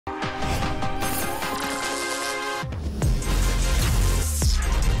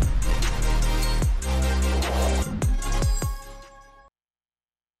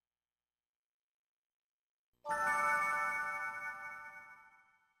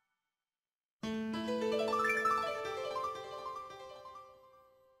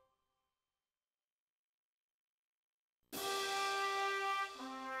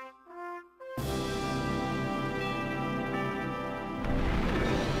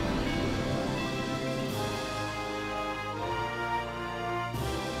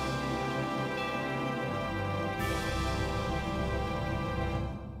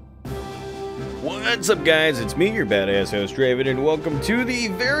What's up, guys? It's me, your badass host Draven, and welcome to the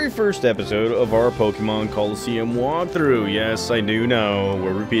very first episode of our Pokemon Colosseum walkthrough. Yes, I do know,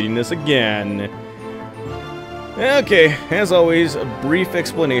 we're repeating this again. Okay, as always, a brief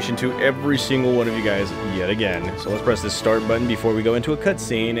explanation to every single one of you guys yet again. So let's press this start button before we go into a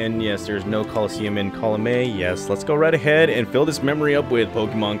cutscene, and yes, there's no Colosseum in Column A. Yes, let's go right ahead and fill this memory up with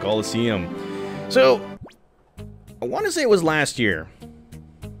Pokemon Colosseum. So, I want to say it was last year.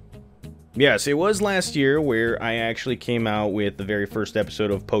 Yes, it was last year where I actually came out with the very first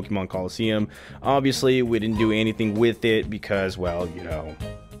episode of Pokemon Colosseum. Obviously, we didn't do anything with it because, well, you know,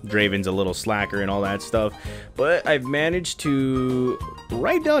 Draven's a little slacker and all that stuff. But I've managed to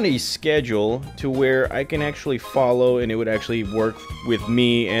write down a schedule to where I can actually follow, and it would actually work with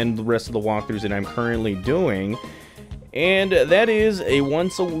me and the rest of the walkthroughs that I'm currently doing. And that is a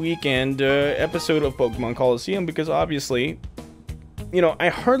once-a-weekend episode of Pokemon Colosseum because, obviously, you know, I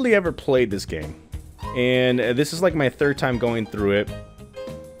hardly ever played this game, and this is like my third time going through it.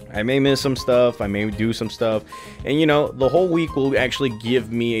 I may miss some stuff, I may do some stuff, and you know, the whole week will actually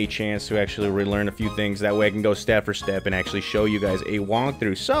give me a chance to actually relearn a few things. That way I can go step for step and actually show you guys a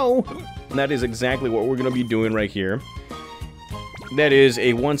walkthrough. So, that is exactly what we're going to be doing right here. That is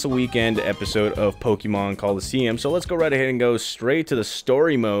a once-a-weekend episode of Pokemon Colosseum. So let's go right ahead and go straight to the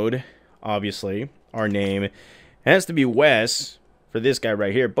story mode. Obviously, our name has to be Wes for this guy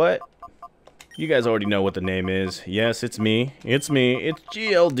right here, but you guys already know what the name is. Yes, it's me. It's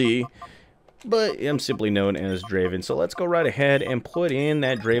GLD, but I'm simply known as Draven. So let's go right ahead and put in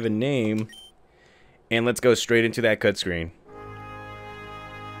that Draven name, and let's go straight into that cutscene.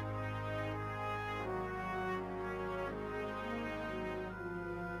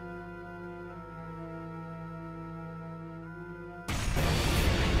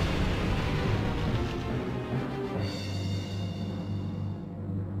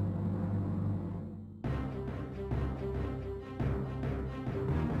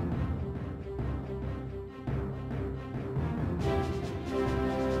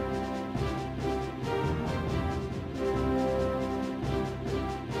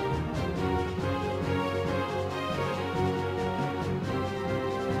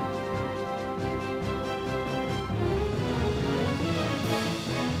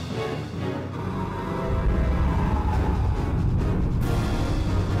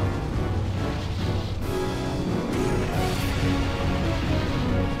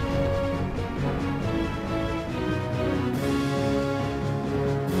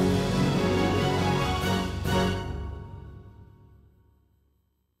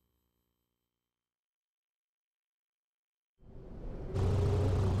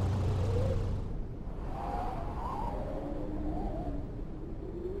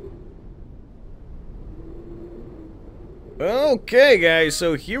 Okay, guys,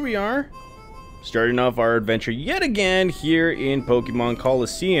 so here we are, starting off our adventure yet again here in Pokemon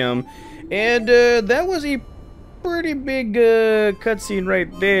Colosseum, and that was a pretty big cutscene right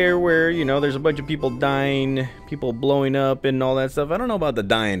there where, you know, there's a bunch of people dying, people blowing up and all that stuff. I don't know about the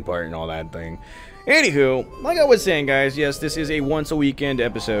dying part and all that thing. Anywho, like I was saying, guys, yes, this is a once-a-weekend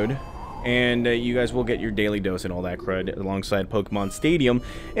episode, and you guys will get your daily dose and all that crud alongside Pokemon Stadium,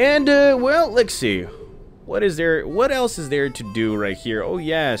 and, well, let's see. What else is there to do right here? Oh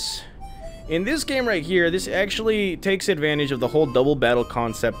yes, in this game right here, this actually takes advantage of the whole double battle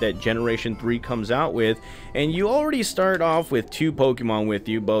concept that Generation 3 comes out with, and you already start off with two Pokemon with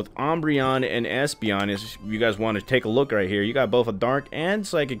you, both Umbreon and Espeon. As you guys want to take a look right here, you got both a Dark and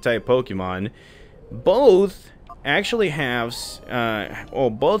Psychic type Pokemon. Both actually have,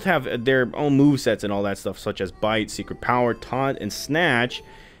 both have their own movesets and all that stuff, such as Bite, Secret Power, Taunt, and Snatch.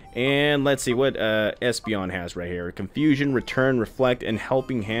 And let's see what Espeon has right here. Confusion, Return, Reflect, and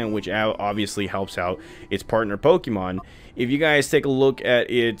Helping Hand, which obviously helps out its partner Pokemon. If you guys take a look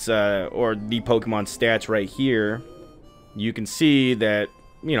at its, or the Pokemon stats right here, you can see that,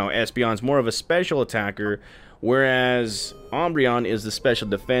 you know, Espeon's more of a special attacker, whereas Umbreon is the special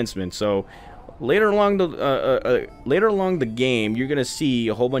defenseman. So later along the game, you're gonna see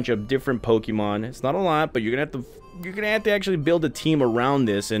a whole bunch of different Pokemon. It's not a lot, but you're gonna have to actually build a team around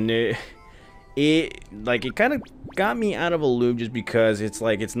this, and it kind of got me out of a loop just because it's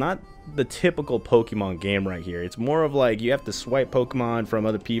like it's not the typical Pokemon game right here. It's more of like you have to swipe Pokemon from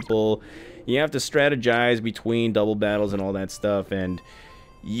other people, you have to strategize between double battles and all that stuff, and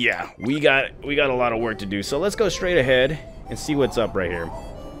yeah, we got a lot of work to do. So let's go straight ahead and see what's up right here.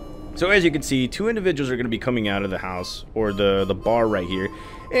 So as you can see, two individuals are going to be coming out of the house, or the bar right here,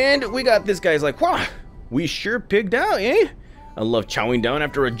 and we got this guy's like, wow, we sure pigged out, eh? I love chowing down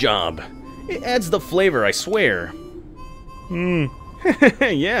after a job. It adds the flavor, I swear.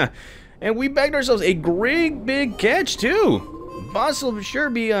 Yeah, And we bagged ourselves a great big catch, too. Boss will sure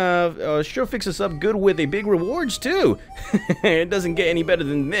fix us up good with a big rewards, too. It doesn't get any better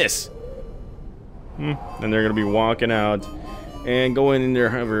than this. And they're going to be walking out and going in their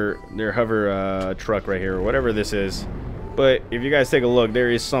hover truck right here, or whatever this is. But if you guys take a look,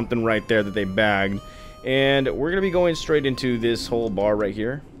 there is something right there that they bagged. And we're going to be going straight into this whole bar right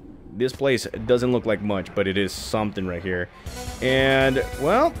here. This place doesn't look like much, but it is something right here. And,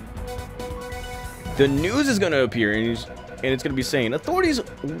 well, the news is going to appear, and it's going to be saying, authorities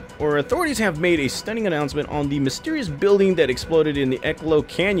have made a stunning announcement on the mysterious building that exploded in the Eclo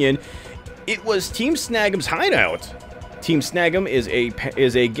Canyon. It was Team Snag'em's hideout. Team Snag'em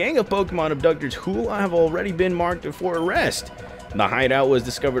is a gang of Pokemon abductors who have already been marked for arrest. The hideout was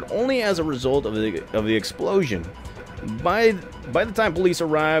discovered only as a result of the explosion. By the time police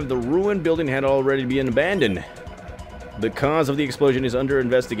arrived, the ruined building had already been abandoned. The cause of the explosion is under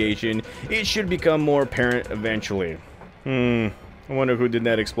investigation. It should become more apparent eventually. I wonder who did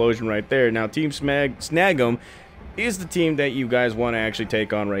that explosion right there. Now, Team Snag'em is the team that you guys want to actually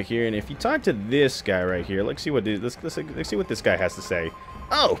take on right here. And if you talk to this guy right here, let's see what this guy has to say.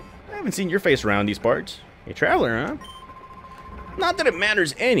 Oh, I haven't seen your face around these parts. You traveler, huh? Not that it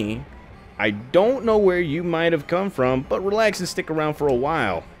matters any. I don't know where you might have come from, but relax and stick around for a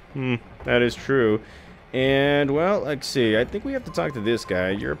while. That is true. And, well, let's see. I think we have to talk to this guy.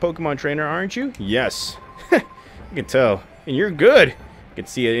 You're a Pokemon trainer, aren't you? Yes. I can tell. And you're good. I can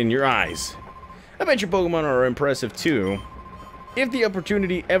see it in your eyes. I bet your Pokemon are impressive, too. If the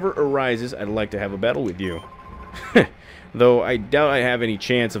opportunity ever arises, I'd like to have a battle with you. Though I doubt I have any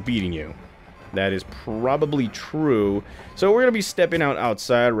chance of beating you. That is probably true. So we're going to be stepping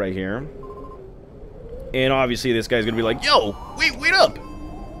outside right here. And obviously this guy's going to be like, yo, wait up.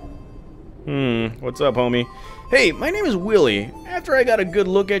 What's up, homie? Hey, my name is Willie. After I got a good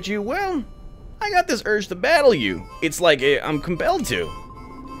look at you, well, I got this urge to battle you. It's like I'm compelled to.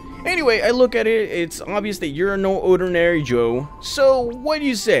 Anyway, I look at it, it's obvious that you're no ordinary Joe. So, what do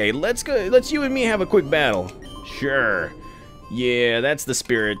you say? Let's you and me have a quick battle. Sure. Yeah, that's the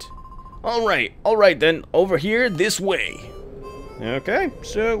spirit. Alright then, over here, this way. Okay,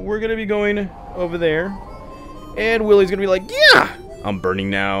 so we're gonna be going over there. And Willie's gonna be like, yeah! I'm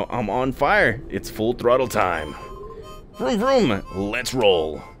burning now, I'm on fire. It's full throttle time. Vroom vroom, let's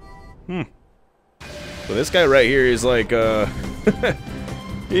roll. So this guy right here is like,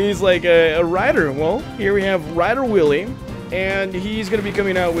 he's like a rider. Well, here we have Rider Willie, and he's going to be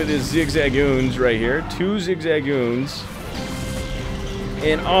coming out with his Zigzagoons right here. 2 Zigzagoons.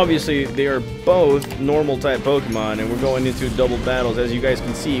 And obviously, they are both normal type Pokemon, and we're going into double battles, as you guys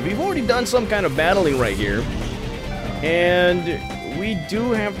can see. We've already done some kind of battling right here. And we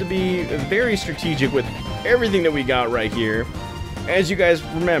do have to be very strategic with everything that we got right here. As you guys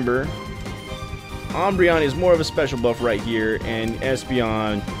remember, Umbreon is more of a special buff right here, and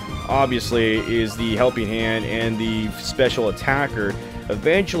Espeon obviously is the helping hand and the special attacker.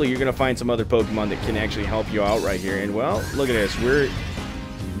 Eventually you're going to find some other Pokemon that can actually help you out right here. And well, look at this, we're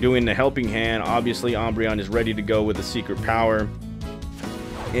doing the helping hand. Obviously Umbreon is ready to go with the secret power.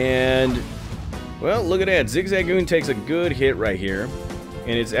 And well, look at that, Zigzagoon takes a good hit right here,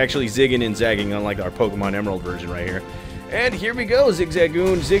 and it's actually zigging and zagging, unlike our Pokemon Emerald version right here. And here we go,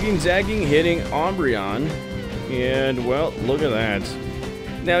 Zigzagoon, zigging, zagging, hitting Umbreon. And, well, look at that.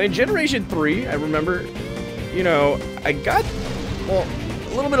 Now, in Generation 3, I remember, you know, I got, well,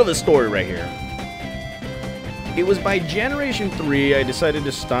 a little bit of a story right here. It was by Generation 3 I decided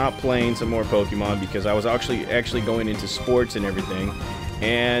to stop playing some more Pokemon because I was actually going into sports and everything.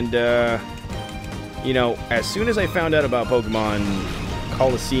 And, you know, as soon as I found out about Pokemon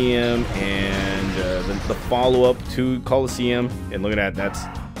Colosseum and the follow-up to Colosseum, and look at that,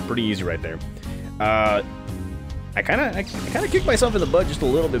 that's pretty easy right there. I kind of kicked myself in the butt just a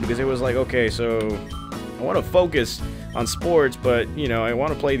little bit because it was like, okay, so I want to focus on sports, but you know, I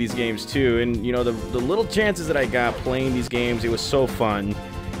want to play these games too. And you know, the little chances that I got playing these games, it was so fun.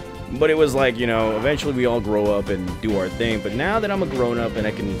 But it was like, you know, eventually we all grow up and do our thing. But now that I'm a grown-up and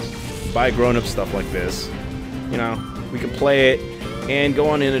I can buy grown-up stuff like this, you know, we can play it and go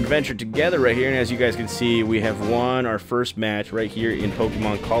on an adventure together right here. And as you guys can see, we have won our first match right here in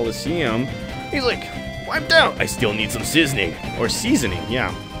Pokemon Colosseum. He's like, wiped out. I still need some seasoning. Or seasoning,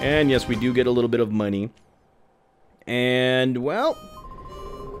 yeah. And yes, we do get a little bit of money. And, well,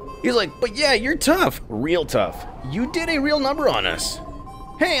 he's like, but yeah, you're tough. Real tough. You did a real number on us.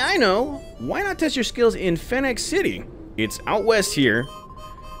 Hey, I know. Why not test your skills in Phenac City? It's out west here.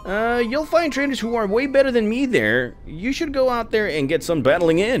 You'll find trainers who are way better than me there. You should go out there and get some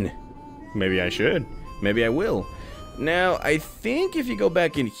battling in. Maybe I should. Maybe I will. Now, I think if you go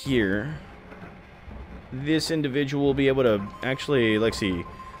back in here, this individual will be able to actually, let's see.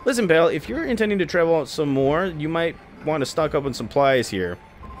 Listen, pal, if you're intending to travel out some more, you might want to stock up on supplies here.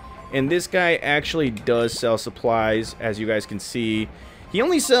 And this guy actually does sell supplies, as you guys can see. He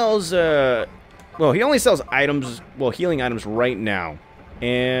only sells, well, he only sells items, well, healing items right now.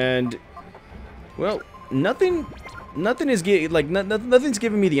 And, well, nothing's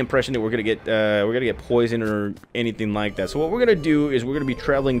giving me the impression that we're gonna get poisoned or anything like that. So what we're gonna do is we're gonna be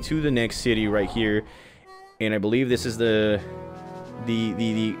traveling to the next city right here, and I believe this is the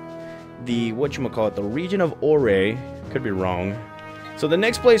whatchamacallit, the region of Orre. Could be wrong. So the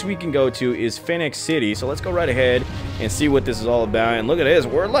next place we can go to is Phenac City. So let's go right ahead and see what this is all about. And look at this,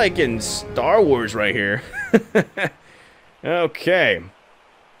 we're like in Star Wars right here. Okay.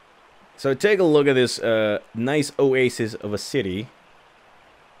 So take a look at this nice oasis of a city.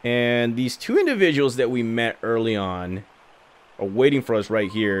 And these two individuals that we met early on are waiting for us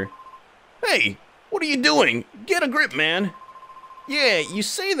right here. Hey, what are you doing? Get a grip, man. Yeah, you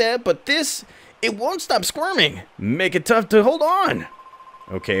say that, but it won't stop squirming. Make it tough to hold on.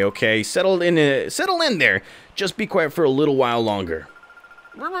 Okay, okay, settle in there. Just be quiet for a little while longer.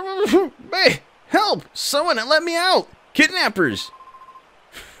 Hey, help! Someone let me out! Kidnappers!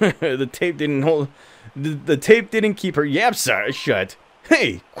 The tape didn't hold. The tape didn't keep her yaps shut.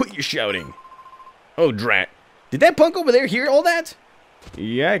 Hey, quit your shouting. Oh, drat! Did that punk over there hear all that?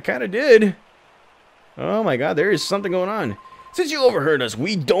 Yeah, it kind of did. Oh my God, there is something going on. Since you overheard us,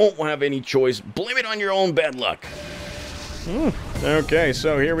 we don't have any choice. Blame it on your own bad luck. Okay,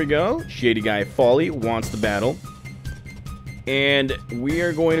 so here we go. Shady Guy Folly wants the battle. And we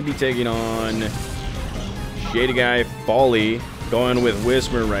are going to be taking on Shady Guy Folly, going with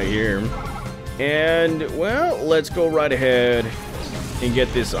Whisper right here. And, well, let's go right ahead and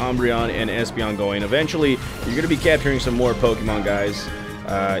get this Umbreon and Espeon going. Eventually, you're going to be capturing some more Pokemon, guys.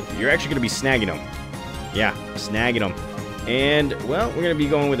 You're actually going to be snagging them. Yeah, snagging them. And, well, we're going to be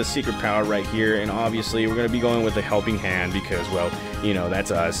going with a secret power right here, and obviously we're going to be going with a helping hand because, well, you know,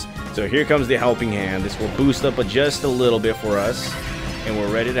 that's us. So here comes the helping hand. This will boost up just a little bit for us, and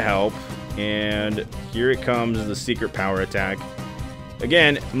we're ready to help. And here it comes, the secret power attack.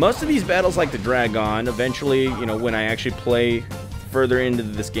 Again, most of these battles like to drag on. Eventually, you know, when I actually play further into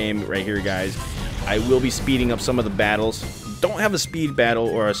this game right here, guys, I will be speeding up some of the battles. Don't have a speed battle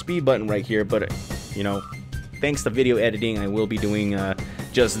or a speed button right here, but, you know, thanks to video editing, I will be doing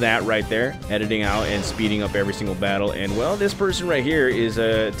just that right there, editing out and speeding up every single battle. And, well, this person right here is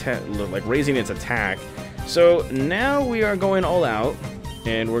like raising its attack. So now we are going all out,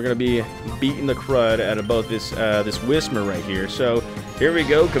 and we're gonna be beating the crud out of both this Whisper right here. So here we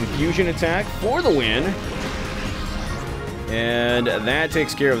go, confusion attack for the win, and that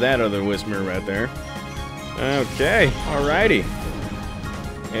takes care of that other Whisper right there. Okay, alrighty,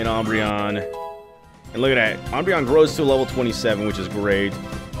 and Umbreon. And look at that. Umbreon grows to level 27, which is great.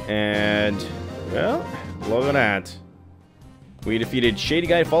 And, well, look at that. We defeated Shady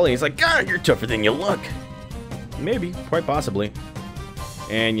Guy Folly. He's like, God, you're tougher than you look. Maybe. Quite possibly.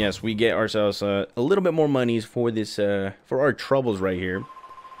 And, yes, we get ourselves a little bit more monies for this, for our troubles right here.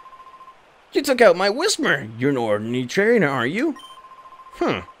 You took out my Whisper. You're an ordinary trainer, aren't you?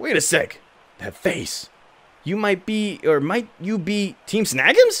 Huh. Wait a sec. That face. You might be, or might you be Team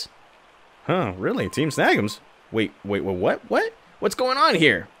Snag'ems? Huh, really? Team Snag'ems? Wait, what? What? What's going on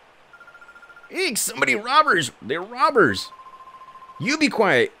here? Eek, somebody robbers! They're robbers! You be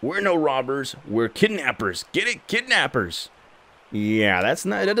quiet. We're no robbers. We're kidnappers. Get it? Kidnappers. Yeah,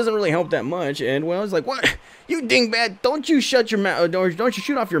 that doesn't really help that much. And, well, it's like, what? You dingbat, don't you shut your mouth, or don't you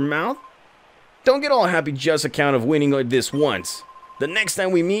shoot off your mouth? Don't get all happy just account of winning this once. The next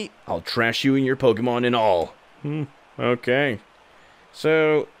time we meet, I'll trash you and your Pokemon and all. Okay.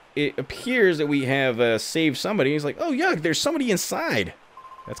 So it appears that we have saved somebody. He's like, oh, yuck, there's somebody inside.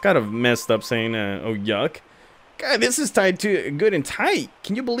 That's kind of messed up saying, oh, yuck. God, this is tied to good and tight.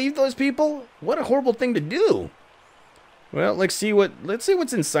 Can you believe those people? What a horrible thing to do. Well, let's see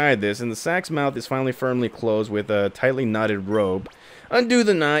what's inside this. And the sack's mouth is finally firmly closed with a tightly knotted rope. Undo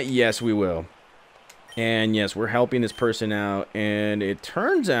the knot. Yes, we will. And yes, we're helping this person out. And it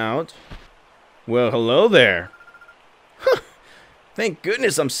turns out, well, hello there. Huh. Thank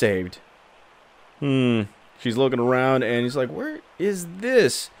goodness I'm saved. She's looking around and he's like, where is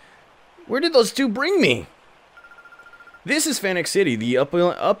this? Where did those two bring me? This is Phenac City, the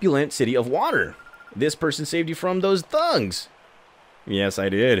opulent city of water. This person saved you from those thugs. Yes, I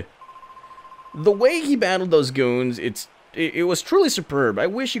did. The way he battled those goons, it was truly superb. I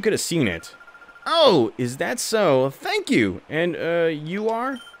wish you could have seen it. Oh, is that so? Thank you. And, you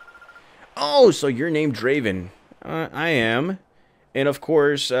are? Oh, so you're named Draven. I am. And of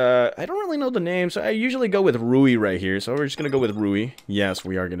course, I don't really know the name, so I usually go with Rui right here. So we're just going to go with Rui. Yes,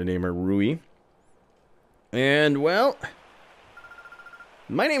 we are going to name her Rui. And, well,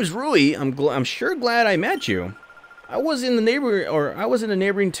 my name's Rui. I'm sure glad I met you. I was in the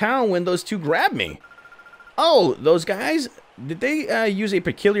neighboring town when those two grabbed me. Oh, those guys? Did they use a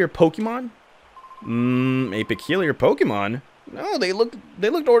peculiar Pokemon? A peculiar Pokemon? No, they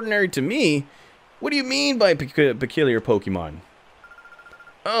looked ordinary to me. What do you mean by peculiar Pokemon?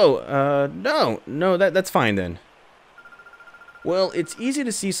 Oh, no, that's fine then. Well, it's easy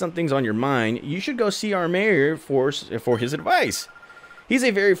to see something's on your mind. You should go see our mayor for his advice. He's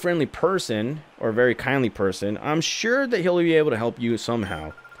a very friendly person, or a very kindly person. I'm sure that he'll be able to help you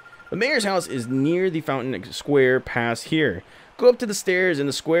somehow. The mayor's house is near the fountain square past here. Go up to the stairs in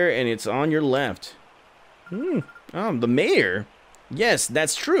the square and it's on your left. The mayor? Yes,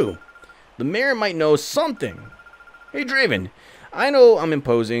 that's true. The mayor might know something. Hey, Draven. I know I'm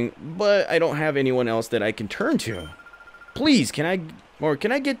imposing, but I don't have anyone else that I can turn to. Please, can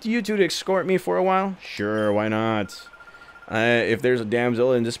I get you two to escort me for a while? Sure, why not? If there's a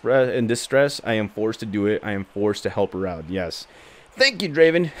damsel in distress, I am forced to do it. I am forced to help her out, yes. Thank you,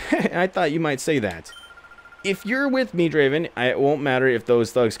 Draven. I thought you might say that. If you're with me, Draven, it won't matter if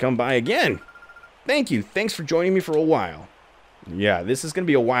those thugs come by again. Thank you. Thanks for joining me for a while. Yeah, this is going to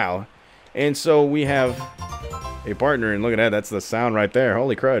be a while. And so we have a partner, and look at that. That's the sound right there.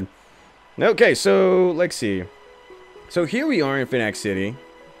 Holy crud. Okay, so let's see. So here we are in Phenac City,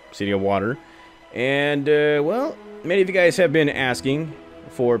 City of Water. And, well, many of you guys have been asking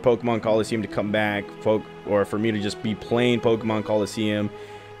for Pokemon Colosseum to come back, or for me to just be playing Pokemon Colosseum.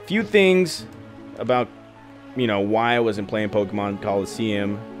 Few things about, you know, why I wasn't playing Pokemon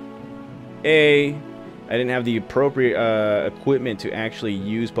Colosseum. I didn't have the appropriate equipment to actually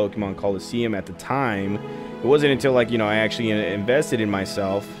use Pokemon Colosseum at the time. It wasn't until, like, you know, I actually invested in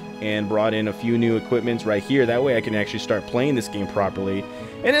myself and brought in a few new equipments right here. That way I can actually start playing this game properly.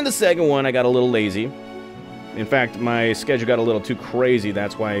 And then the second one, I got a little lazy. In fact, my schedule got a little too crazy.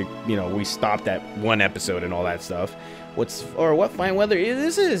 That's why, you know, we stopped at one episode and all that stuff. What fine weather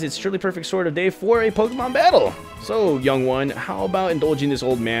this is. It's truly perfect sort of day for a Pokemon battle. So, young one, how about indulging this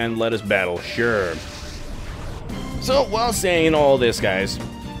old man? Let us battle. Sure. So, while saying all this, guys,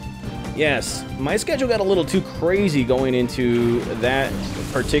 yes, my schedule got a little too crazy going into that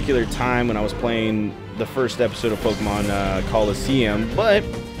particular time when I was playing the first episode of Pokemon Colosseum, but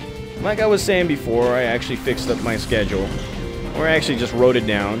like I was saying before, I actually fixed up my schedule, or I actually just wrote it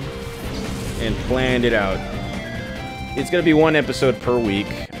down and planned it out. It's gonna be one episode per week.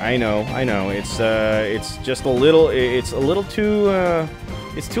 I know. It's just a little. It's a little too.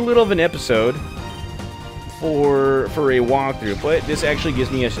 It's too little of an episode for a walkthrough, but this actually gives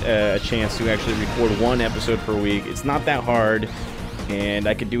me a chance to actually record one episode per week. It's not that hard, and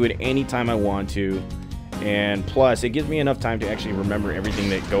I could do it anytime I want to. And plus, it gives me enough time to actually remember everything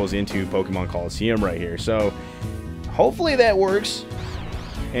that goes into Pokemon Colosseum right here. So, hopefully that works.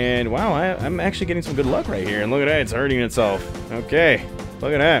 And wow, I'm actually getting some good luck right here. And look at that, it's hurting itself. Okay,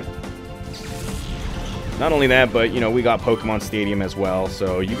 look at that. Not only that, but, you know, we got Pokemon Stadium as well.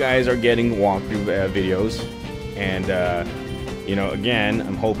 So, you guys are getting walkthrough videos. And, you know, again,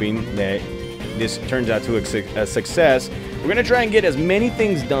 I'm hoping that this turns out to a success. We're going to try and get as many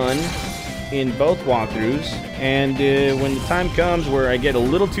things done in both walkthroughs, and when the time comes where I get a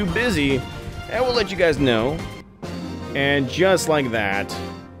little too busy, I will let you guys know. And just like that,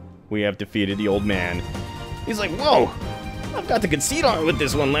 we have defeated the old man. He's like, whoa, I've got to concede on with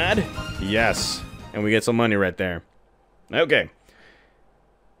this one, lad. Yes, and we get some money right there. Okay,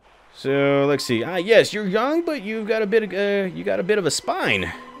 so let's see. Yes, you're young, but you got a bit of a spine.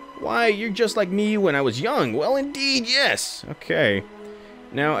 Why, you're just like me when I was young. Well, indeed, yes. Okay.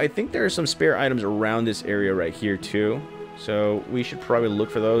 Now, I think there are some spare items around this area right here, too. So, we should probably look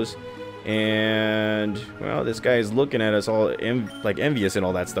for those. And, well, this guy is looking at us all, like, envious and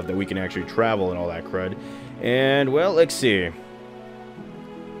all that stuff, that we can actually travel and all that crud. And, well, let's see.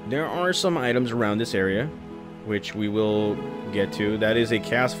 There are some items around this area, which we will get to. That is a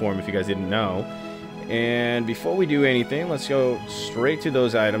cast form, if you guys didn't know. And before we do anything, let's go straight to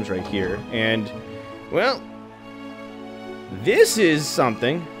those items right here. And, well, this is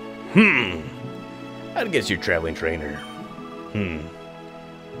something. I guess you're traveling trainer.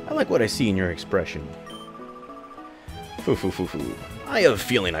 I like what I see in your expression. I have a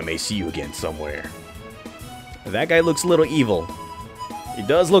feeling I may see you again somewhere. That guy looks a little evil. He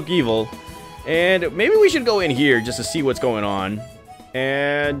does look evil. And maybe we should go in here just to see what's going on.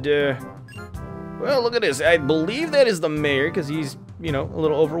 And, well, look at this. I believe that is the mayor, because he's, you know, a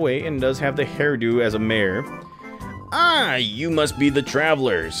little overweight and does have the hairdo as a mayor. Ah, you must be the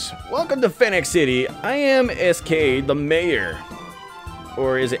travelers. Welcome to Phenac City. I am Escade, the mayor.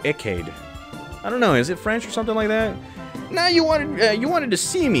 Or is it Ecade? I don't know, is it French or something like that? Now you wanted to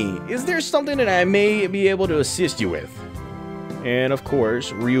see me. Is there something that I may be able to assist you with? And of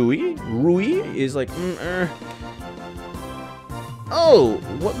course, Rui is like, Oh,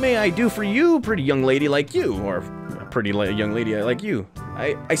 what may I do for you, pretty young lady like you? Or a pretty young lady like you.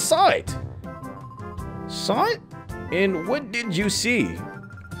 I saw it. Saw it? And what did you see?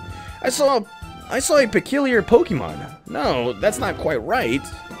 I saw a peculiar Pokemon. No, that's not quite right.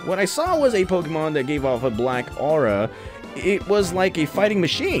 What I saw was a Pokemon that gave off a black aura. It was like a fighting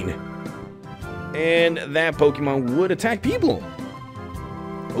machine. And that Pokemon would attack people.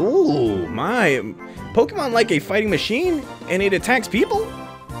 Ooh, my. Pokemon like a fighting machine? And it attacks people?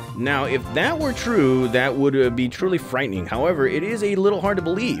 Now, if that were true, that would be truly frightening. However, it is a little hard to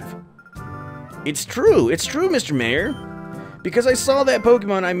believe. It's true, Mr. Mayor. Because I saw that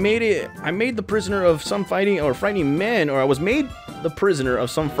Pokemon, I made the prisoner of some frightening men, or I was made the prisoner of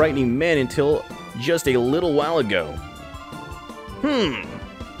some frightening men until just a little while ago.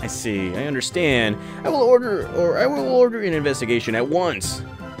 I see, I understand. I will order an investigation at once.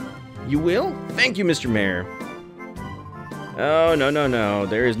 You will? Thank you, Mr. Mayor. Oh, no.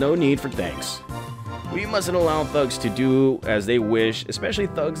 There is no need for thanks. We mustn't allow thugs to do as they wish, especially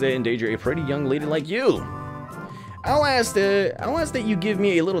thugs that endanger a pretty young lady like you. I'll ask that you give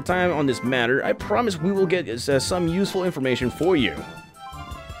me a little time on this matter. I promise we will get some useful information for you.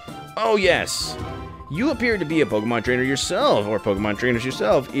 Oh yes, you appear to be a Pokemon trainer yourself, or Pokemon trainers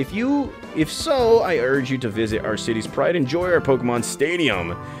yourself. If so, I urge you to visit our city's pride. Enjoy our Pokemon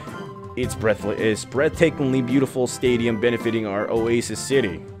Stadium. It's breathtakingly beautiful stadium benefiting our Oasis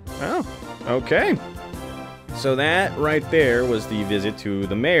City. Oh, okay. So that right there was the visit to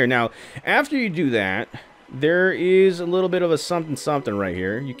the mayor. Now, after you do that, there is a little bit of a something right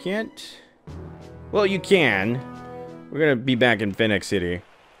here. You can't... Well, you can. We're going to be back in Phenac City.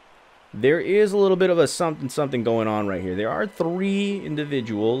 There is a little bit of a something going on right here. There are 3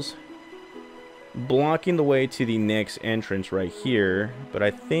 individuals blocking the way to the next entrance right here. But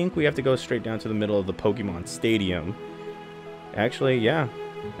I think we have to go straight down to the middle of the Pokemon Stadium. Actually, yeah.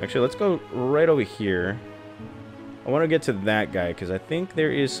 Actually, let's go right over here. I want to get to that guy because I think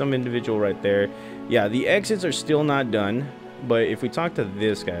there is some individual right there. Yeah, the exits are still not done. But if we talk to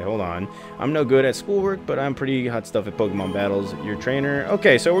this guy, hold on. I'm no good at schoolwork, but I'm pretty hot stuff at Pokemon battles. Your trainer.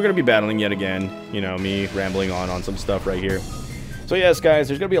 Okay, so we're going to be battling yet again. You know, me rambling on some stuff right here. So yes, guys,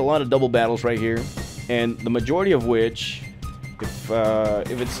 there's going to be a lot of double battles right here. And the majority of which, if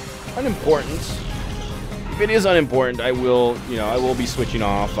it's unimportant, if it is unimportant, I will be switching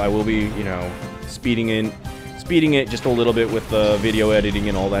off. I will be, speeding it just a little bit with the video editing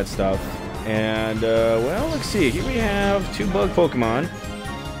and all that stuff. And, well, let's see. Here we have 2 bug Pokemon.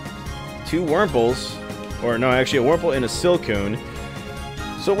 2 Wurmples. Or, no, actually a Wurmple and a Silcoon.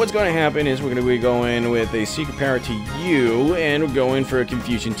 So what's going to happen is we're going to be going with a Secret Power to you, and we're going for a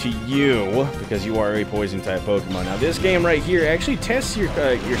Confusion to you, because you are a Poison-type Pokemon. Now, this game right here actually tests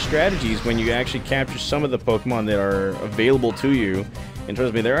your strategies when you actually capture some of the Pokemon that are available to you. And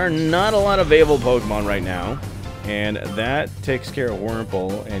trust me, there are not a lot of available Pokemon right now. And that takes care of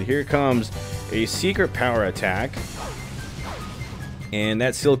Wurmple. And here comes a Secret Power attack. And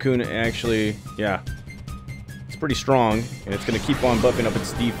that Silcoon actually, yeah, it's pretty strong. And it's going to keep on buffing up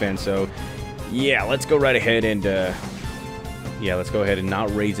its defense. So, yeah, let's go right ahead and, yeah, let's go ahead and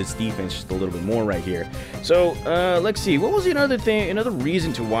not raise its defense just a little bit more right here. So, let's see. What was another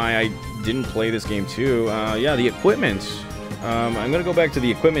reason to why I didn't play this game too? Yeah, the equipment. I'm going to go back to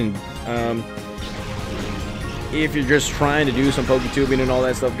the equipment. If you're just trying to do some Poketubing and all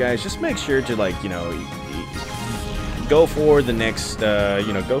that stuff, guys, just make sure to, like, go for the next,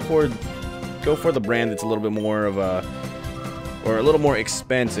 go for the brand that's a little bit more of a, or a little more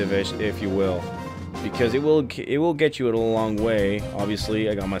expensive, if you will, because it will get you a long way. Obviously,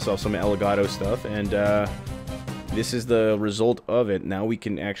 I got myself some Elgato stuff, and this is the result of it. Now we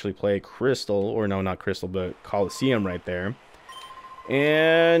can actually play Crystal, or no, not Crystal, but Colosseum right there,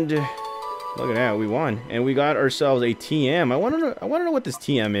 and look at that, we won, and we got ourselves a TM. I want to know what this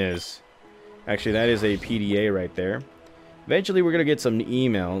TM is. Actually, that is a PDA right there. Eventually, we're gonna get some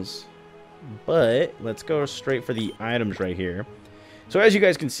emails, but let's go straight for the items right here. So as you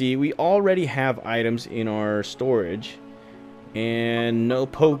guys can see, we already have items in our storage, and no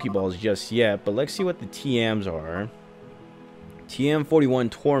Pokeballs just yet. But let's see what the TMs are. TM41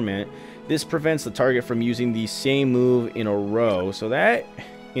 Torment. This prevents the target from using the same move in a row. So that,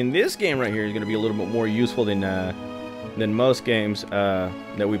 in this game right here, is going to be a little bit more useful than than most games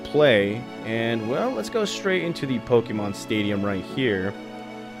that we play. And, well, let's go straight into the Pokemon Stadium right here.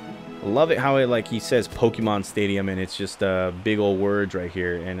 Love it how he says Pokemon Stadium, and it's just big old words right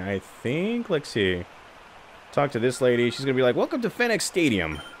here. And I think, let's see, talk to this lady. She's gonna be like, welcome to Phenac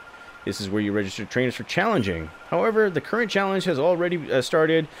Stadium. This is where you register trainers for challenging. However, the current challenge has already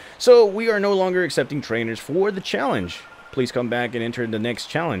started, so we are no longer accepting trainers for the challenge. Please come back and enter the next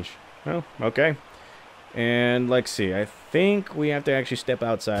challenge. Oh, okay. And let's see, I think we have to actually step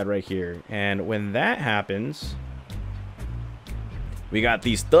outside right here. And when that happens, we got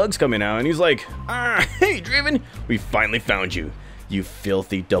these thugs coming out, and he's like, ah, hey, Draven, we finally found you, you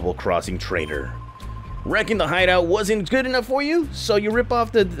filthy double-crossing traitor. Reckon the hideout wasn't good enough for you, so you rip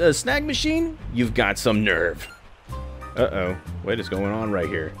off the snag machine? You've got some nerve. Uh-oh, what is going on right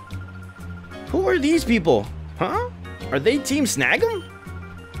here? Who are these people? Huh? Are they Team Snag'em?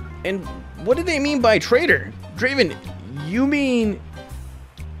 And what do they mean by traitor? Draven, you mean...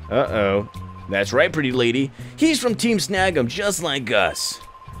 Uh-oh. That's right, pretty lady. He's from Team Snag'em, just like us.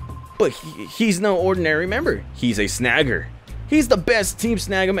 But he's no ordinary member. He's a snagger. He's the best Team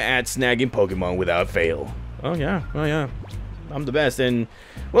Snag'em at snagging Pokemon without fail. Oh yeah, I'm the best. And,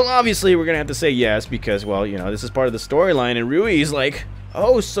 well, obviously we're gonna have to say yes because, well, you know, this is part of the storyline. And Rui's like,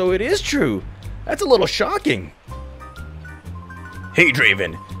 oh, so it is true. That's a little shocking. Hey,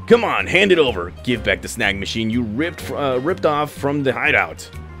 Draven, come on, hand it over. Give back the snag machine you ripped off from the hideout.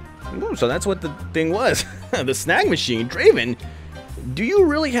 Ooh, so that's what the thing was. The snag machine. Draven, do you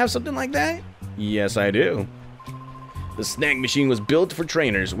really have something like that? Yes, I do. The snag machine was built for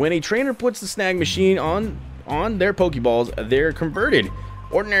trainers. When a trainer puts the snag machine on their Pokeballs, they're converted.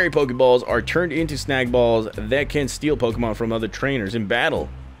 Ordinary Pokeballs are turned into snag balls that can steal Pokemon from other trainers in battle.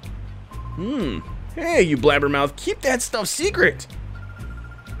 Hey, you blabbermouth, keep that stuff secret.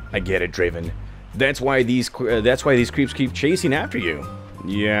 I get it, Draven. That's why these creeps keep chasing after you.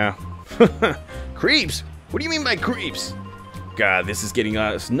 Yeah. Creeps? What do you mean by creeps? God, this is getting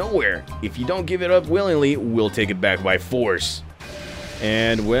us nowhere. If you don't give it up willingly, we'll take it back by force.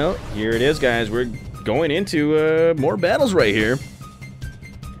 And, well, here it is, guys. We're going into more battles right here.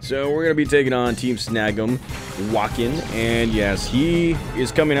 So we're going to be taking on Team Snag'em, Walkin', and yes, he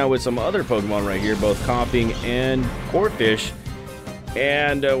is coming out with some other Pokemon right here, both Koffing and Corphish.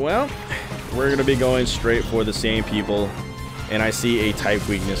 And, well, we're going to be going straight for the same people. And I see a type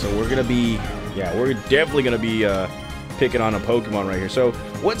weakness, so we're gonna be, yeah, we're definitely gonna be picking on a Pokemon right here. So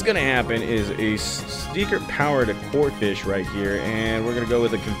what's gonna happen is a secret power to Corphish right here, and we're gonna go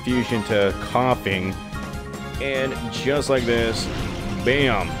with a confusion to Koffing, and just like this,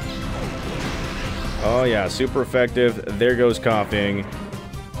 bam. Oh yeah, super effective. There goes Koffing.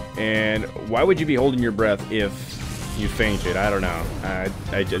 And why would you be holding your breath if you fainted? I don't know.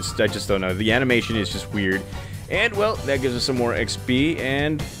 I just don't know. The animation is just weird. And, well, that gives us some more XP,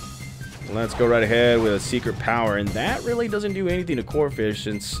 and let's go right ahead with a secret power. And that really doesn't do anything to Corphish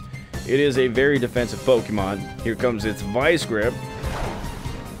since it is a very defensive Pokemon. Here comes its Vice Grip,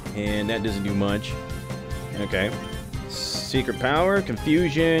 and that doesn't do much. Okay. Secret power,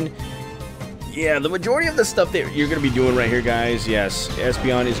 confusion. Yeah, the majority of the stuff that you're going to be doing right here, guys, yes,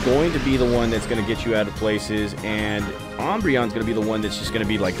 Espeon is going to be the one that's going to get you out of places, and Umbreon's going to be the one that's just going to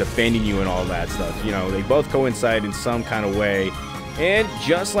be, like, defending you and all that stuff. You know, they both coincide in some kind of way. And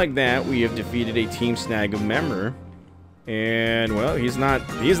just like that, we have defeated a Team Snag'em member. And, well, he's not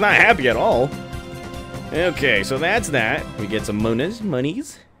happy at all. Okay, so that's that. We get some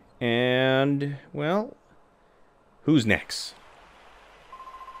monies. And, well, who's next?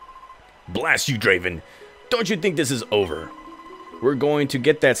 Blast you, Draven. Don't you think this is over? We're going to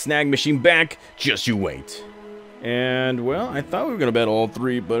get that snag machine back. Just you wait. And, well, I thought we were going to bet all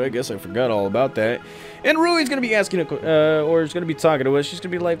three, but I guess I forgot all about that. And Rui's going to be asking, or is going to be talking to us. She's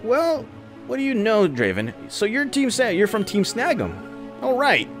going to be like, well, what do you know, Draven? So you're from Team Snag'em. All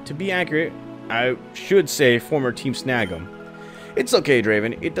right. To be accurate, I should say former Team Snag'em. It's okay,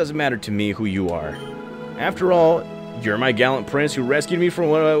 Draven. It doesn't matter to me who you are. After all, you're my gallant prince who rescued me from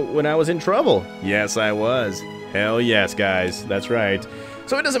when I was in trouble. Yes, I was. Hell yes, guys. That's right.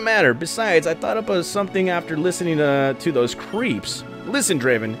 So it doesn't matter. Besides, I thought up of something after listening to those creeps. Listen,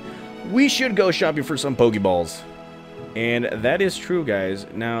 Draven, we should go shopping for some Pokeballs. And that is true, guys.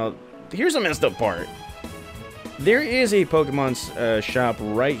 Now, here's the messed up part. There is a Pokemon shop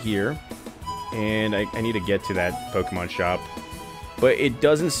right here. And I need to get to that Pokemon shop. But it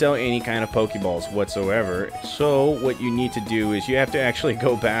doesn't sell any kind of Pokeballs whatsoever. So what you need to do is you have to actually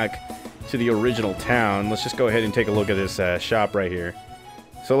go back to the original town. Let's just go ahead and take a look at this shop right here.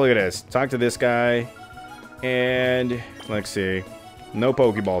 So look at this. Talk to this guy. And let's see. No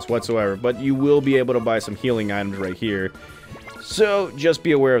Pokeballs whatsoever, but you will be able to buy some healing items right here. So, just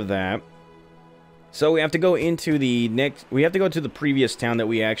be aware of that. So, we have to go into the we have to go to the previous town that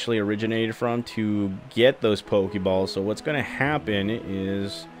we actually originated from to get those Pokeballs. So, what's going to happen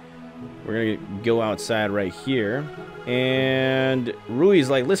is we're going to go outside right here. And Rui's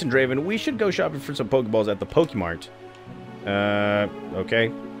like, listen, Draven, we should go shopping for some Pokeballs at the Pokemart.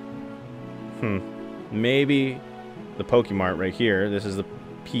 Okay. Maybe the Pokemart right here. This is the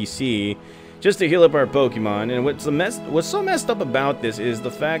PC. Just to heal up our Pokemon. And what's so messed up about this is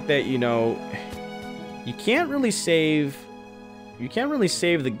the fact that, you know, you can't really save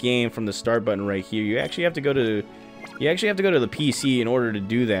the game from the start button right here. You actually have to go to the PC in order to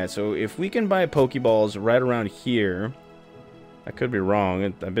do that. So if we can buy Pokeballs right around here, I could be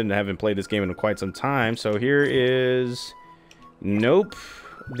wrong. Haven't played this game in quite some time. So here is, nope,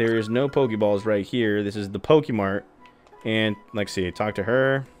 there is no Pokeballs right here. This is the Pokemart, and let's see, talk to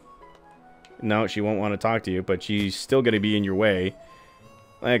her. No, she won't want to talk to you, but she's still gonna be in your way.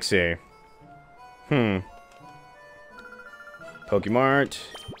 Let's see. Pokemart.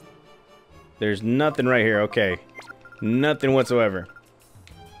 There's nothing right here. Okay. Nothing whatsoever.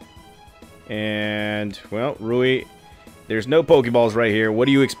 And, well, Rui, there's no Pokeballs right here. What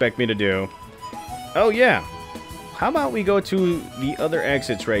do you expect me to do? Oh, yeah. How about we go to the other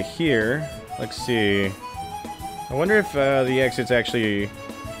exits right here? Let's see. I wonder if the exits actually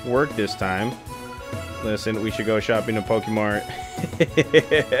work this time. Listen, we should go shopping at Pokemart.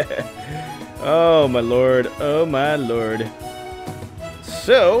 Oh, my lord. Oh, my lord.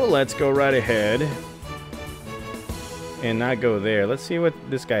 So, let's go right ahead. And not go there. Let's see what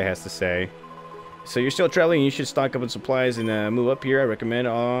this guy has to say. So, you're still traveling. You should stock up on supplies and move up here. I recommend.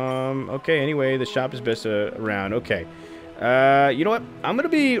 Okay, anyway, the shop is best around. Okay. You know what? I'm going to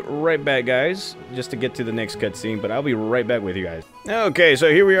be right back, guys. Just to get to the next cutscene. But I'll be right back with you guys. Okay, so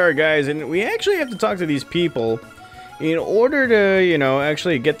here we are, guys. And we actually have to talk to these people in order to, you know,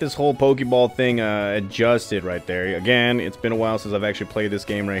 actually get this whole Pokeball thing adjusted right there. Again, it's been a while since I've actually played this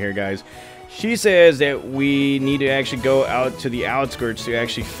game right here, guys. She says that we need to actually go out to the outskirts to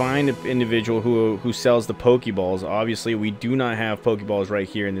actually find an individual who sells the Pokeballs. Obviously, we do not have Pokeballs right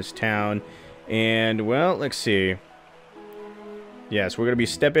here in this town. And, well, let's see. Yes, we're going to be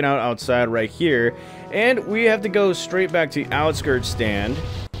stepping outside right here. And we have to go straight back to the outskirts stand.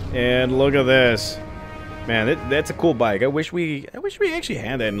 And look at this. Man, that's a cool bike. I wish we actually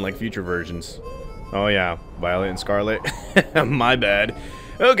had that in, like, future versions. Oh, yeah. Violet and Scarlet. My bad.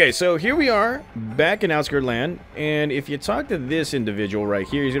 Okay, so here we are, back in Outskirt Land, and if you talk to this individual right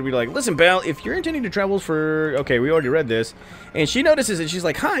here, he's gonna be like, listen, pal, if you're intending to travel for... Okay, we already read this. And she notices it, she's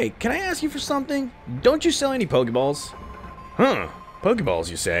like, hi, can I ask you for something? Don't you sell any Pokeballs? Huh, Pokeballs,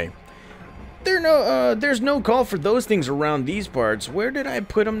 you say? There's no call for those things around these parts. Where did I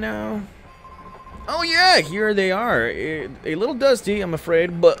put them now? Oh yeah, here they are. A little dusty, I'm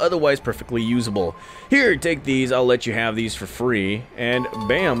afraid, but otherwise perfectly usable. Here, take these. I'll let you have these for free. And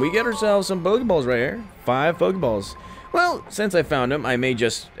bam, we get ourselves some Pokeballs right here. 5 Pokeballs. Well, since I found them, I may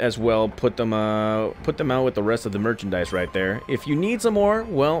just as well put them out with the rest of the merchandise right there. If you need some more,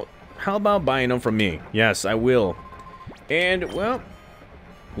 well, how about buying them from me? Yes, I will. And, well,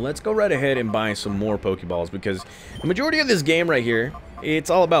 let's go right ahead and buy some more Pokeballs, because the majority of this game right here,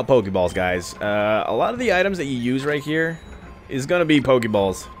 it's all about Pokeballs, guys. A lot of the items that you use right here is gonna be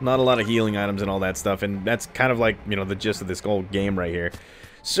Pokeballs. Not a lot of healing items and all that stuff, and that's kind of like, you know, the gist of this whole game right here.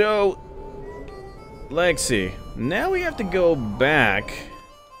 So, let's see. Now we have to go back.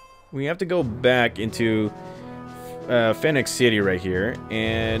 We have to go back into Phenac City right here,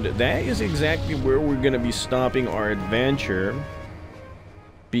 and that is exactly where we're gonna be stopping our adventure,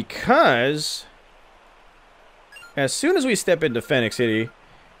 because as soon as we step into Phenac City,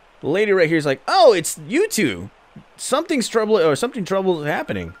 the lady right here is like, "Oh, it's you two. Something trouble is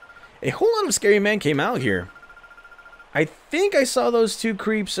happening. A whole lot of scary men came out here. I think I saw those 2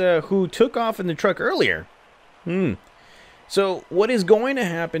 creeps who took off in the truck earlier." So what is going to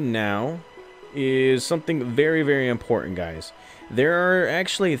happen now is something very, very important, guys. There are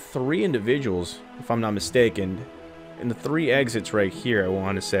actually 3 individuals, if I'm not mistaken, in the 3 exits right here, I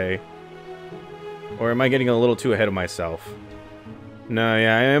want to say. Or am I getting a little too ahead of myself? No,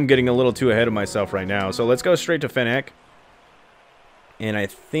 yeah, I am getting a little too ahead of myself right now. So let's go straight to Phenac. And I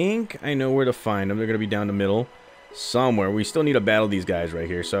think I know where to find them. They're going to be down the middle somewhere. We still need to battle these guys right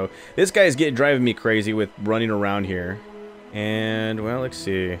here. So this guy's driving me crazy with running around here. And, well, let's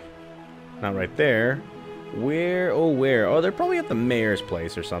see. Not right there. Where? Oh, where? Oh, they're probably at the mayor's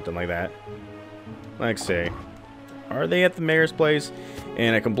place or something like that. Let's see. Are they at the mayor's place?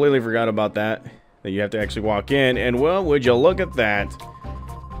 And I completely forgot about that. that you have to actually walk in. And, well, would you look at that?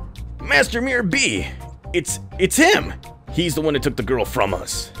 Master Miror B! It's him! He's the one that took the girl from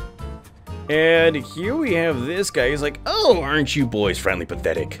us. And here we have this guy. He's like, oh, aren't you boys friendly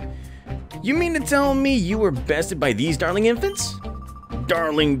pathetic? You mean to tell me you were bested by these darling infants?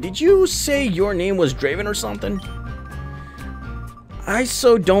 Darling, did you say your name was Draven or something? I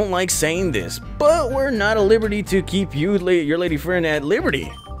so don't like saying this, but we're not at liberty to keep you, your lady friend at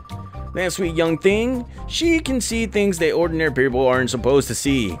liberty. That sweet young thing, she can see things that ordinary people aren't supposed to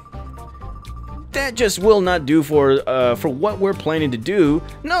see. That just will not do for what we're planning to do.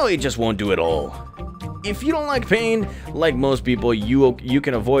 No, it just won't do at all. If you don't like pain, like most people, you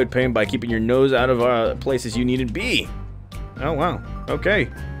can avoid pain by keeping your nose out of places you need to be. Oh, wow. Okay.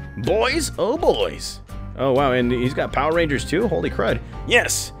 Boys? Oh, boys. Oh, wow. And he's got Power Rangers, too? Holy crud.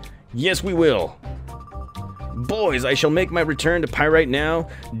 Yes. Yes, we will. Boys, I shall make my return to Pyrite now.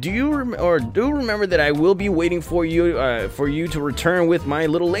 Do remember that I will be waiting for you to return with my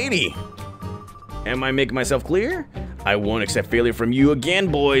little lady. Am I making myself clear? I won't accept failure from you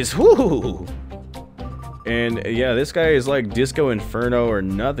again, boys. Whoo! And yeah, this guy is like Disco Inferno or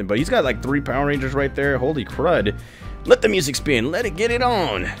nothing, but he's got like 3 Power Rangers right there. Holy crud. Let the music spin. Let it get it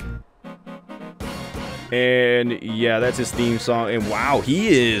on. And yeah, that's his theme song. And wow,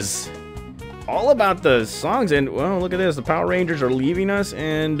 he is all about the songs. And well, look at this. The Power Rangers are leaving us.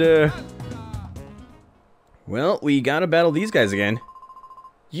 And well, we gotta battle these guys again.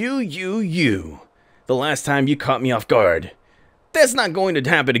 You. The last time you caught me off guard. That's not going to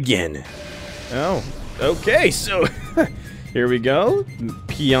happen again. Oh, okay. So here we go.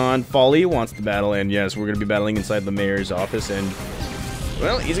 Peon Folly wants to battle. And yes, we're going to be battling inside the mayor's office. And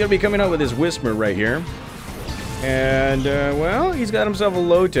well, he's going to be coming out with his Whisper right here. And, well, he's got himself a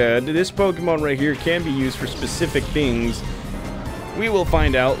Lotad. This Pokemon right here can be used for specific things. We will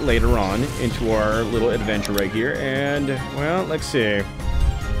find out later on into our little adventure right here. And, well, let's see.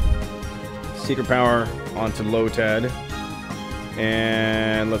 Secret Power onto Lotad.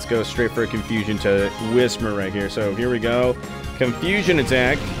 And let's go straight for a Confusion to Whisper right here. So, here we go. Confusion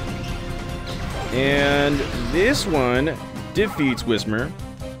attack. And this one defeats Whisper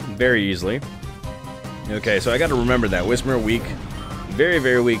very easily. Okay, so I got to remember that. Whisper weak. Very,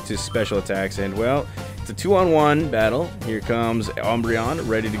 very weak to special attacks. And, well, it's a 2-on-1 battle. Here comes Umbreon,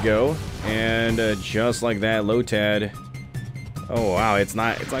 ready to go. And just like that, Lotad. Oh, wow, it's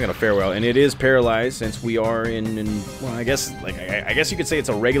not going to fare well. And it is paralyzed since we are in well, I guess you could say it's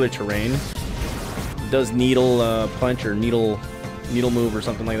a regular terrain. It does Needle Punch or Needle Move or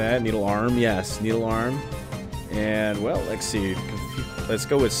something like that. Needle Arm, yes, Needle Arm. And, well, let's see. Let's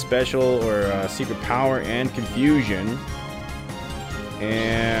go with Special or Secret Power and Confusion.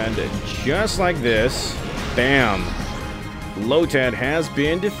 And just like this, bam, Lotad has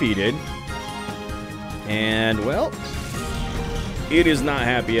been defeated. And, well, it is not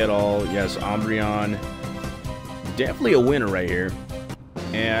happy at all. Yes, Umbreon, definitely a winner right here.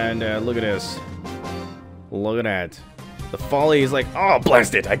 And look at this. Look at that. The Folly is like, oh,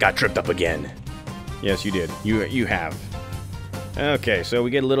 blast it, I got tripped up again. Yes, you did. You have. Okay, so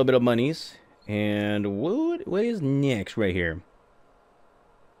we get a little bit of monies. And what is next right here?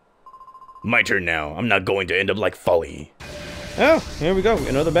 My turn now. I'm not going to end up like Folly. Oh, here we go.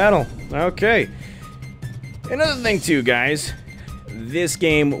 Another battle. Okay. Another thing too, guys. This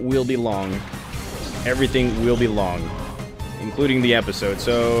game will be long. Everything will be long, including the episode.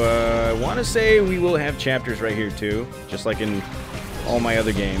 So I want to say we will have chapters right here too, just like in all my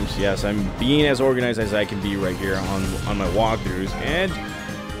other games. Yes, I'm being as organized as I can be right here on my walkthroughs. And,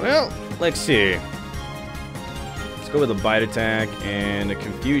 well, let's see. Let's go with a Bite attack and a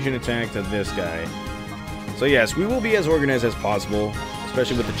Confusion attack to this guy. So, yes, we will be as organized as possible,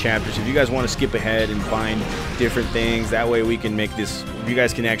 especially with the chapters. If you guys want to skip ahead and find different things, that way we can make this, you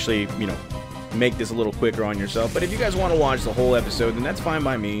guys can actually, you know, make this a little quicker on yourself. But if you guys want to watch the whole episode, then that's fine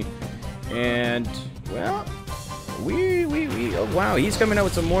by me. And, well, oh, wow, he's coming out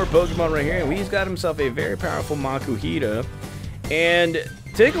with some more Pokemon right here, and he's got himself a very powerful Makuhita. And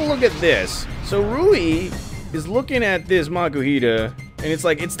take a look at this. So Rui is looking at this Makuhita, and it's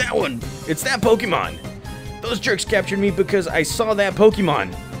like, it's that one. It's that Pokemon. Those jerks captured me because I saw that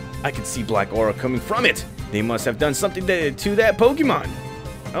Pokemon. I could see black aura coming from it. They must have done something to that Pokemon.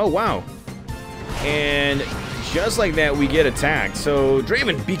 Oh, wow. And just like that, we get attacked. So,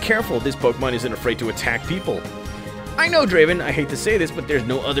 Draven, be careful. This Pokemon isn't afraid to attack people. I know, Draven, I hate to say this, but there's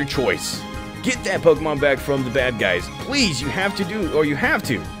no other choice. Get that Pokemon back from the bad guys. Please, you have to do, or you have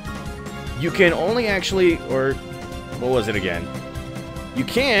to. You can only actually, or, what was it again? You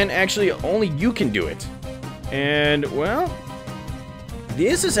can, actually, only you can do it. And, well,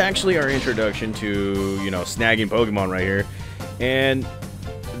 this is actually our introduction to, you know, snagging Pokemon right here. And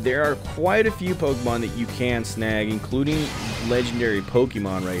there are quite a few Pokemon that you can snag, including legendary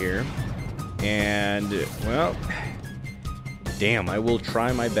Pokemon right here. And, well, damn, I will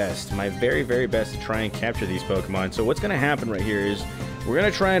try my best, my very, very best to try and capture these Pokemon. So what's going to happen right here is we're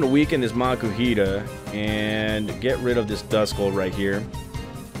going to try and weaken this Makuhita and get rid of this Duskull right here.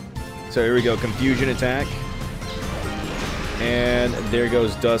 So here we go, Confusion attack. And there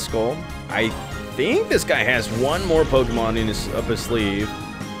goes Duskull. I think this guy has one more Pokemon in up his sleeve.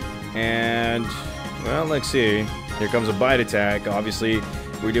 And, well, let's see. Here comes a Bite attack. Obviously,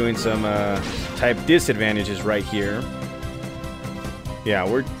 we're doing some type disadvantages right here. Yeah,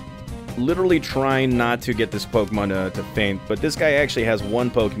 we're literally trying not to get this Pokemon to faint. But this guy actually has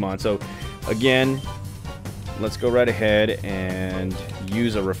one Pokemon. So, again, let's go right ahead and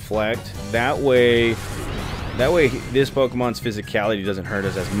use a Reflect. That way this Pokemon's physicality doesn't hurt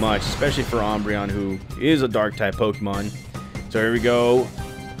us as much, especially for Umbreon, who is a Dark-type Pokemon. So here we go.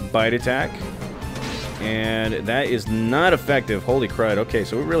 Bite attack. And that is not effective. Holy crud. Okay,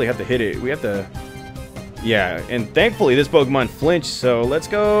 so we really have to hit it. We have to... Yeah, and thankfully this Pokemon flinched, so let's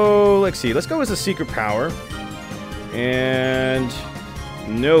go... Let's see. Let's go as a Secret Power. And...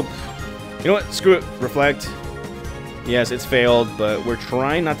 Nope. You know what? Screw it. Reflect. Yes, it's failed, but we're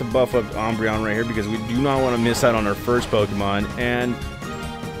trying not to buff up Umbreon right here because we do not want to miss out on our first Pokemon. And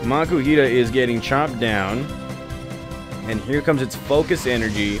Makuhita is getting chopped down. And here comes its Focus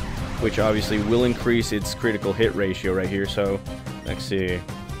Energy, which obviously will increase its critical hit ratio right here. So, let's see.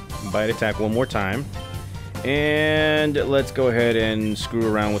 Bite attack one more time. And let's go ahead and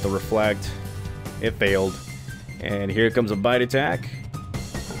screw around with the Reflect. It failed. And here comes a Bite attack.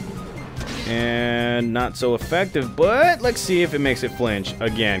 And not so effective, but let's see if it makes it flinch.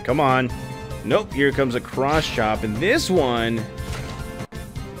 Again, come on. Nope, here comes a Cross Chop, and this one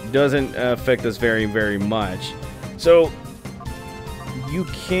doesn't affect us very, very much. So, you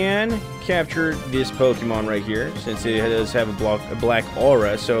can capture this Pokemon right here, since it does have a black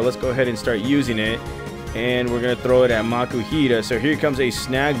aura. So let's go ahead and start using it. And we're going to throw it at Makuhita. So here comes a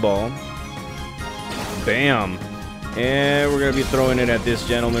Snag Ball. Bam. And we're going to be throwing it at this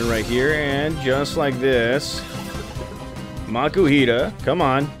gentleman right here. And just like this, Makuhita, come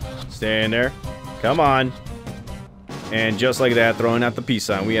on. Stay in there. Come on. And just like that, throwing out the peace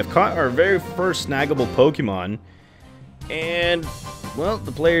sign. We have caught our very first snaggable Pokemon. And, well,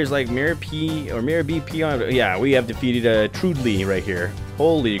 the players like Miror B, yeah, we have defeated Trudley right here.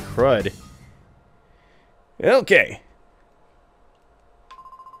 Holy crud. Okay.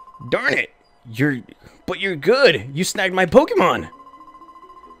 Darn it. But you're good. You snagged my Pokemon.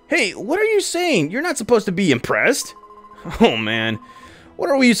 Hey, what are you saying? You're not supposed to be impressed. Oh, man. What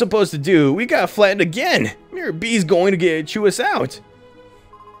are we supposed to do? We got flattened again. Miror B's going to chew us out.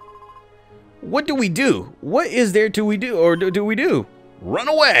 What do we do? What is there do we do? Or do we do? Run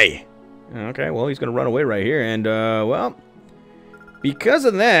away. Okay, well, he's going to run away right here. And, well, because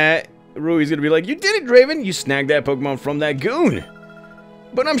of that, Rui's going to be like, you did it, Draven. You snagged that Pokemon from that goon.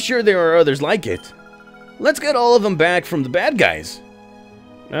 But I'm sure there are others like it. Let's get all of them back from the bad guys.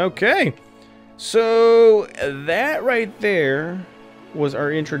 Okay. So, that right there was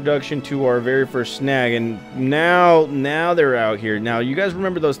our introduction to our very first snag. And now they're out here. Now, you guys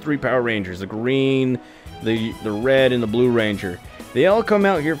remember those three Power Rangers. The green, the red, and the blue Ranger. They all come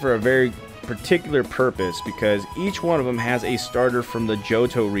out here for a very particular purpose, because each one of them has a starter from the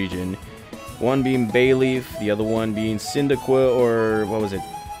Johto region. One being Bayleaf, the other one being Cyndaquil, or what was it?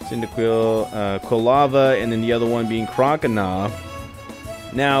 Cyndaquil, Quilava, and then the other one being Croconaw.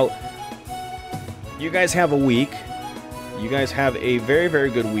 Now, you guys have a week. You guys have a very, very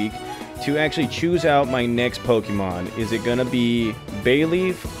good week to actually choose out my next Pokemon. Is it going to be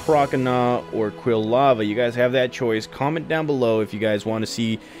Bayleaf, Croconaw, or Quilava? You guys have that choice. Comment down below if you guys want to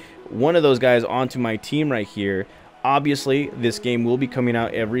see one of those guys onto my team right here. Obviously, this game will be coming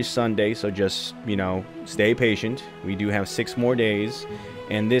out every Sunday, so just, you know, stay patient. We do have 6 more days,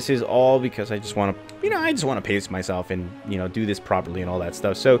 and this is all because I just want to, you know, I just want to pace myself and, you know, do this properly and all that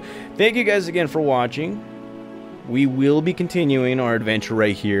stuff. So, thank you guys again for watching. We will be continuing our adventure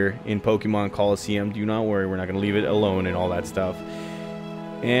right here in Pokemon Colosseum. Do not worry, we're not going to leave it alone and all that stuff.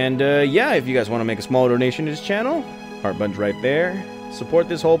 And, yeah, if you guys want to make a small donation to this channel, heart button's right there. Support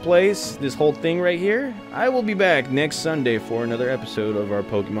this whole place, this whole thing right here. I will be back next Sunday for another episode of our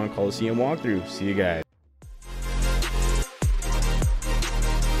Pokemon Colosseum walkthrough. See you guys.